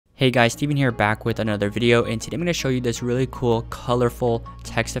Hey guys, Steven here back with another video, and today I'm going to show you this really cool colorful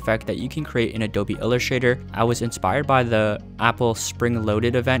text effect that you can create in Adobe Illustrator. I was inspired by the Apple Spring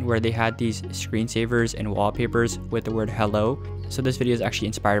Loaded event where they had these screensavers and wallpapers with the word hello. So this video is actually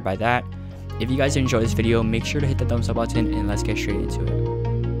inspired by that. If you guys enjoy this video, make sure to hit the thumbs up button and let's get straight into it.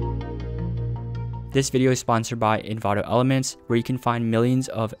 This video is sponsored by Adobe Elements, where you can find millions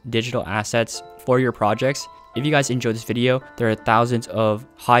of digital assets for your projects. If you guys enjoyed this video, there are thousands of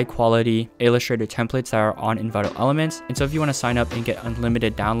high quality Illustrator templates that are on Adobe Elements. And so if you want to sign up and get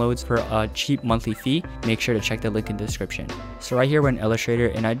unlimited downloads for a cheap monthly fee, make sure to check the link in the description. So right here we're in Illustrator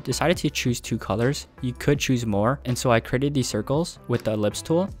and I decided to choose 2 colors. You could choose more. And so I created these circles with the ellipse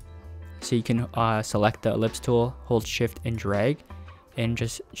tool. So you can select the ellipse tool, hold shift and drag and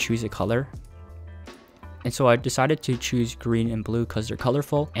just choose a color. And so I decided to choose green and blue because they're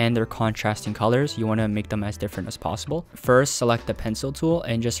colorful and they're contrasting colors. You want to make them as different as possible. First, select the pencil tool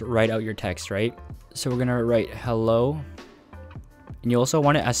and just write out your text, right? So we're going to write hello. And you also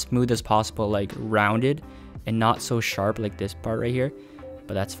want it as smooth as possible, like rounded and not so sharp like this part right here,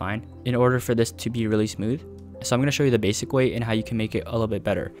 but that's fine in order for this to be really smooth. So I'm going to show you the basic way and how you can make it a little bit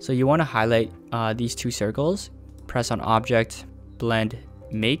better. So you want to highlight these 2 circles, press on object, blend,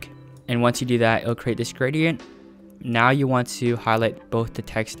 make. And once you do that, it'll create this gradient. Now you want to highlight both the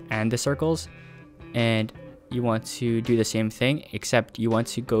text and the circles. And you want to do the same thing, except you want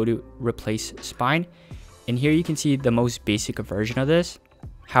to go to replace spine. And here you can see the most basic version of this.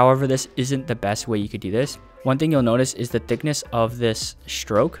 However, this isn't the best way you could do this. One thing you'll notice is the thickness of this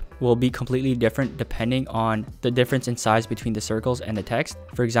stroke will be completely different depending on the difference in size between the circles and the text.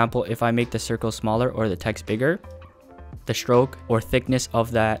 For example, if I make the circle smaller or the text bigger, the stroke or thickness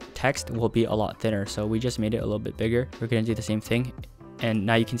of that text will be a lot thinner. So we just made it a little bit bigger. We're going to do the same thing. And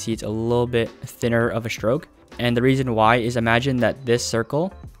now you can see it's a little bit thinner of a stroke. And the reason why is imagine that this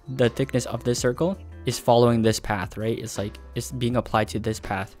circle, the thickness of this circle is following this path, right? It's like it's being applied to this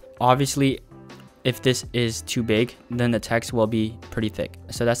path. Obviously, if this is too big, then the text will be pretty thick.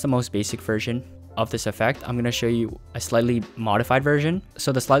 So that's the most basic version of this effect. I'm going to show you a slightly modified version.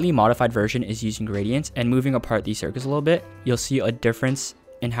 So the slightly modified version is using gradients and moving apart these circles a little bit. You'll see a difference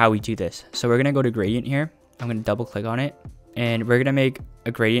in how we do this. So we're going to go to gradient here. I'm going to double click on it and we're going to make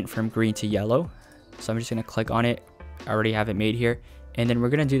a gradient from green to yellow. So I'm just going to click on it. I already have it made here. And then we're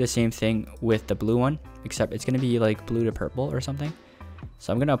going to do the same thing with the blue one, except it's going to be like blue to purple or something.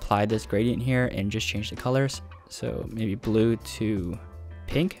 So I'm going to apply this gradient here and just change the colors. So maybe blue to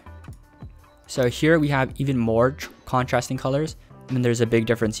pink. So here we have even more contrasting colors, and there's a big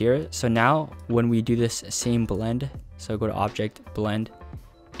difference here. So now when we do this same blend, so go to object, blend,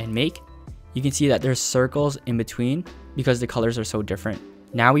 and make, you can see that there's circles in between because the colors are so different.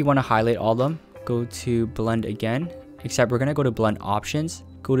 Now we want to highlight all of them, go to blend again, except we're going to go to blend options,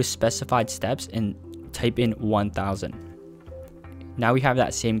 go to specified steps and type in 1000. Now we have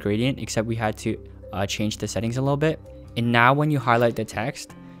that same gradient, except we had to change the settings a little bit. And now when you highlight the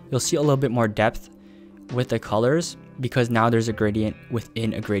text, you'll see a little bit more depth with the colors because now there's a gradient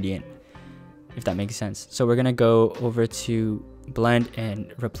within a gradient, if that makes sense. So we're gonna go over to blend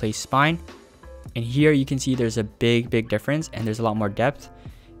and replace spine. And here you can see there's a big difference and there's a lot more depth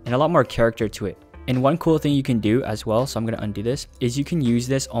and a lot more character to it. And one cool thing you can do as well, so I'm gonna undo this, is you can use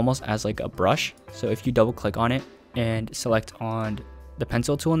this almost as like a brush. So if you double click on it and select on the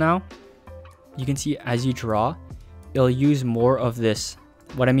pencil tool now, you can see as you draw, it'll use more of this.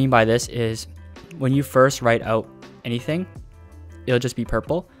 What I mean by this is when you first write out anything, it'll just be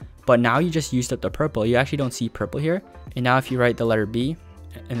purple. But now you just used up the purple. You actually don't see purple here. And now if you write the letter B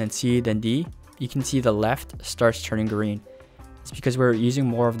and then C, then D, you can see the left starts turning green. It's because we're using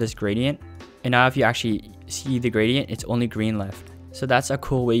more of this gradient. And now if you actually see the gradient, it's only green left. So that's a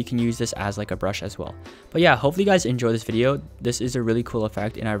cool way you can use this as like a brush as well. But yeah, hopefully you guys enjoy this video. This is a really cool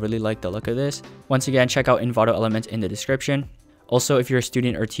effect and I really like the look of this. Once again, check out Adobe Elements in the description. Also, if you're a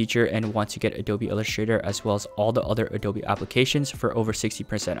student or teacher and want to get Adobe Illustrator as well as all the other Adobe applications for over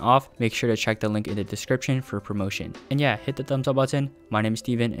 60% off, make sure to check the link in the description for promotion. And yeah, hit the thumbs up button. My name is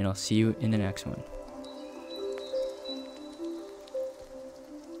Steven and I'll see you in the next one.